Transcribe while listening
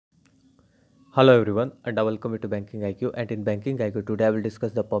Hello everyone and welcome to Banking IQ, and in Banking IQ today I will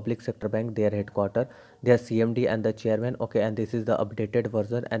discuss the public sector bank, their headquarter, their CMD and the chairman. Okay, and this is the updated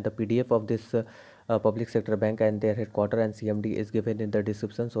version, and the PDF of this public sector bank and their headquarter and CMD is given in the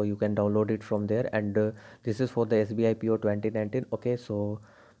description, so you can download it from there. And this is for the SBI PO 2019. Okay, so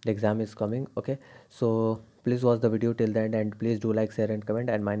the exam is coming. Okay, so please watch the video till the end and please do like, share and comment.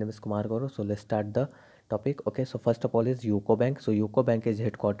 And my name is Kumar Gaurav. So let's start the topic. Okay, so first of all is UCO Bank. So UCO Bank is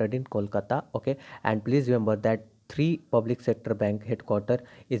headquartered in Kolkata. Okay, and please remember that three public sector bank headquarter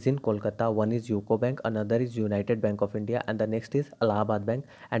is in Kolkata. One is UCO Bank, another is United Bank of India, and the next is Allahabad Bank.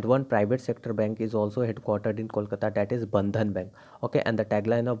 And one private sector bank is also headquartered in Kolkata, that is Bandhan Bank. Okay, and the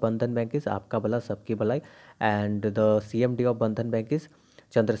tagline of Bandhan Bank is Aapka Bhala Sabki Bhalai, and the CMD of Bandhan Bank is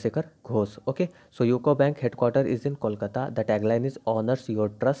Chandrasekhar Ghosh. Okay, so UCO Bank headquarter is in Kolkata. The tagline is honors your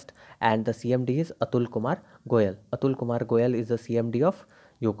trust, and the CMD is Atul Kumar Goyal. Atul Kumar Goyal is the CMD of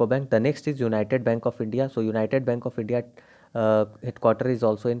UCO Bank. The next is United Bank of India. So United Bank of India headquarter is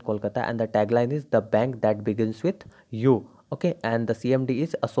also in Kolkata, and the tagline is the bank that begins with U. Okay, and the CMD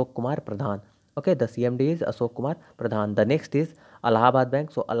is Ashok Kumar Pradhan. Okay, the CMD is Ashok Kumar Pradhan. The next is Allahabad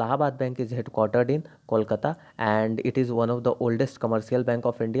Bank. So Allahabad Bank is headquartered in Kolkata, and it is one of the oldest commercial bank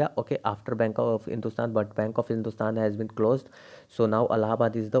of India. Okay, after Bank of Hindustan, but Bank of Hindustan has been closed. So now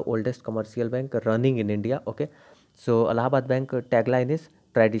Allahabad is the oldest commercial bank running in India. Okay, so Allahabad Bank tagline is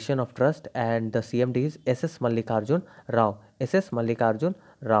tradition of trust, and the CMD is SS Mallikarjun Rao. SS Mallikarjun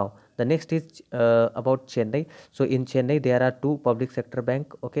Rao. The next is about Chennai. So in Chennai there are two public sector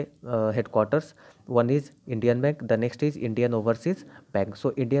bank. Okay, headquarters. One is Indian Bank. The next is Indian Overseas Bank.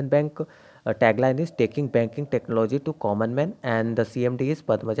 So Indian Bank tagline is taking banking technology to common man, and the CMD is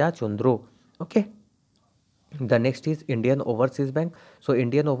Padmaja Chundru. Okay. The next is Indian Overseas Bank. So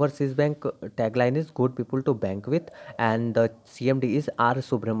Indian Overseas Bank tagline is good people to bank with, and the CMD is R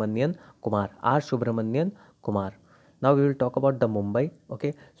Subramanian Kumar. R Subramanian Kumar. Now we will talk about the Mumbai.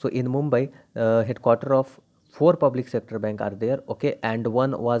 Okay, so in Mumbai, headquarter of four public sector bank are there. Okay, and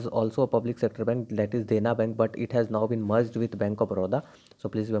one was also a public sector bank, that is Dena Bank, but it has now been merged with Bank of Baroda. So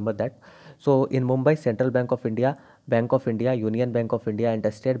please remember that. So in Mumbai, Central Bank of India, Bank of India, Union Bank of India, and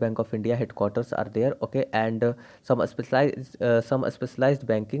the State Bank of India headquarters are there. Okay, and some specialized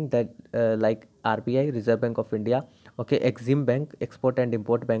banking that like RBI, Reserve Bank of India. Okay, Exim Bank, Export and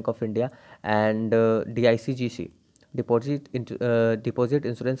Import Bank of India, and DICGC. Deposit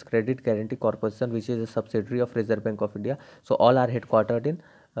Insurance Credit Guarantee Corporation, which is a subsidiary of Reserve Bank of India. So all are headquartered in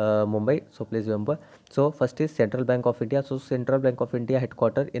Mumbai. So please remember. So first is Central Bank of India. So Central Bank of India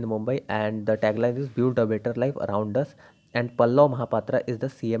headquartered in Mumbai, and the tagline is build a better life around us. And Pallav Mahapatra is the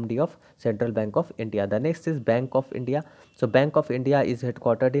CMD of Central Bank of India. The next is Bank of India. So Bank of India is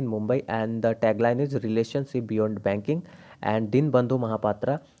headquartered in Mumbai, and the tagline is relationship beyond banking. And Dinbandhu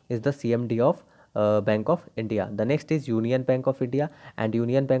Mahapatra is the CMD of Bank of India. The next is Union Bank of India, and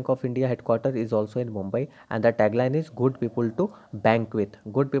Union Bank of India headquarters is also in Mumbai, and the tagline is good people to bank with.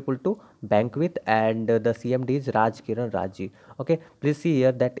 Good people to bank with, and the CMD is Raj Kiran Raji. Okay, please see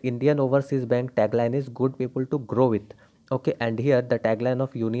here that Indian Overseas Bank tagline is good people to grow with. Okay, and here the tagline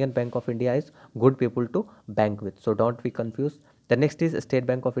of Union Bank of India is good people to bank with. So don't be confused. The next is State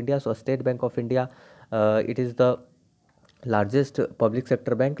Bank of India. So State Bank of India, it is the largest public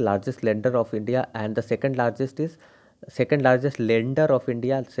sector bank, largest lender of India, and the second largest lender of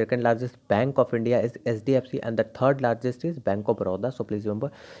India, second largest bank of India is SDFC, and the third largest is Bank of Baroda. So please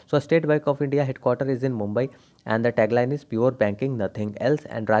remember. So State Bank of India headquarters is in Mumbai, and the tagline is pure banking, nothing else.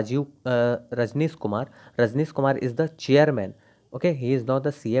 And Rajneesh Kumar is the chairman. Okay, he is not the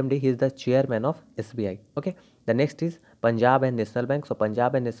CMD, he is the chairman of SBI. Okay, the next is Punjab and National Bank. So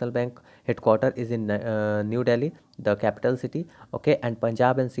Punjab and National Bank headquarters is in New Delhi, the capital city. Okay, and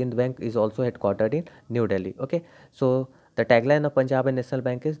Punjab and Sindh Bank is also headquartered in New Delhi. Okay, so the tagline of Punjab and National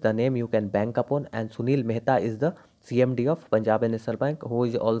Bank is the name you can bank upon, and Sunil Mehta is the CMD of Punjab and National Bank, who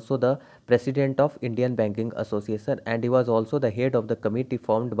is also the president of Indian Banking Association, and he was also the head of the committee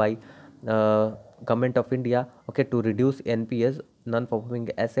formed by Government of India, okay, to reduce NPS, non-performing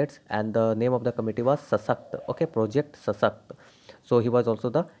assets, and the name of the committee was Sasakt. Okay, Project Sasakt. So he was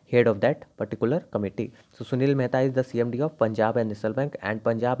also the head of that particular committee. So Sunil Mehta is the CMD of Punjab and National Bank, and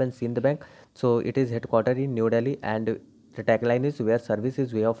Punjab and Sindh Bank. So it is headquartered in New Delhi, and the tagline is where service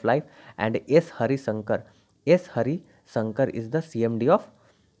is way of life. And S Hari Shankar is the CMD of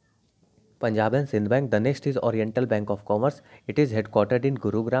Punjab and Sindh Bank. The next is Oriental Bank of Commerce. It is headquartered in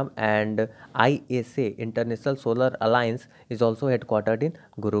Gurugram, and ISA, International Solar Alliance, is also headquartered in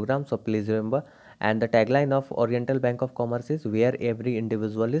Gurugram. So please remember. And the tagline of Oriental Bank of Commerce is where every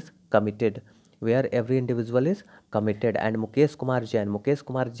individual is committed. Where every individual is committed. And Mukesh Kumar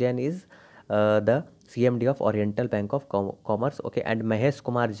Jain is the CMD of Oriental Bank of Commerce. Okay, and Mahesh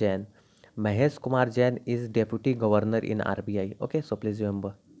Kumar Jain. Mahesh Kumar Jain is Deputy Governor in RBI. Okay, so please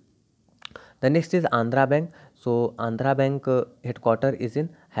remember. The next is Andhra Bank. So Andhra Bank headquarter is in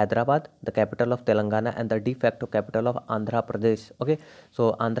Hyderabad, the capital of Telangana and the de facto capital of Andhra Pradesh. Okay,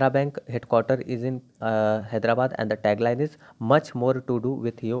 so Andhra Bank headquarter is in Hyderabad, and the tagline is much more to do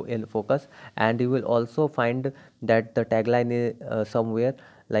with you in focus. And you will also find that the tagline is somewhere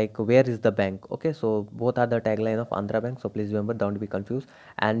like where is the bank. Okay, so both are the tagline of Andhra Bank, so please remember, don't be confused.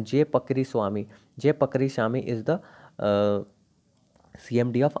 And J Pakri Swamy is the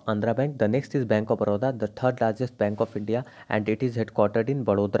CMD of Andhra Bank. The next is Bank of Baroda, the third largest bank of India, and it is headquartered in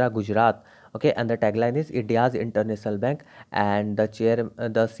Baroda, Gujarat. Okay, and the tagline is India's International Bank, and the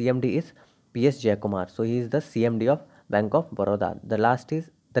CMD is PS Jayakumar. So he is the CMD of Bank of Baroda. The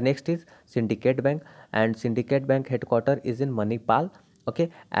next is Syndicate Bank, and Syndicate Bank headquarter is in Manipal.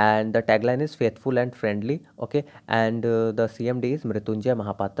 Okay, and the tagline is faithful and friendly. Okay, and the CMD is Mrityunjay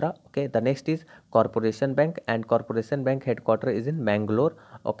Mahapatra. Okay, the next is Corporation Bank, and Corporation Bank headquarter is in Mangalore.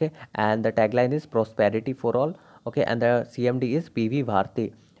 Okay, and the tagline is prosperity for all. Okay, and the CMD is PV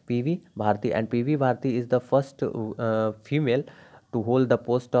Bharti. And PV Bharti is the first female to hold the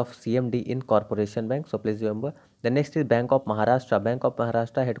post of CMD in Corporation Bank, so please remember. The next is Bank of Maharashtra. Bank of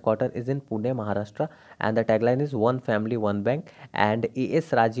Maharashtra headquarter is in Pune, Maharashtra, and the tagline is one family, one bank, and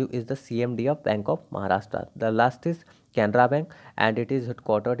AS Rajiv is the CMD of Bank of Maharashtra. The last is Canara Bank, and it is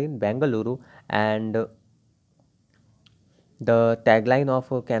headquartered in Bengaluru, and the tagline of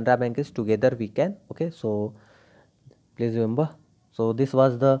Canara Bank is together we can. Okay, so please remember. So this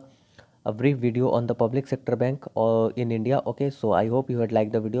was the a brief video on the public sector bank in India. Okay, so I hope you had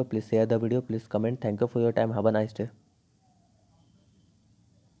liked the video. Please share the video, please comment. Thank you for your time. Have a nice day.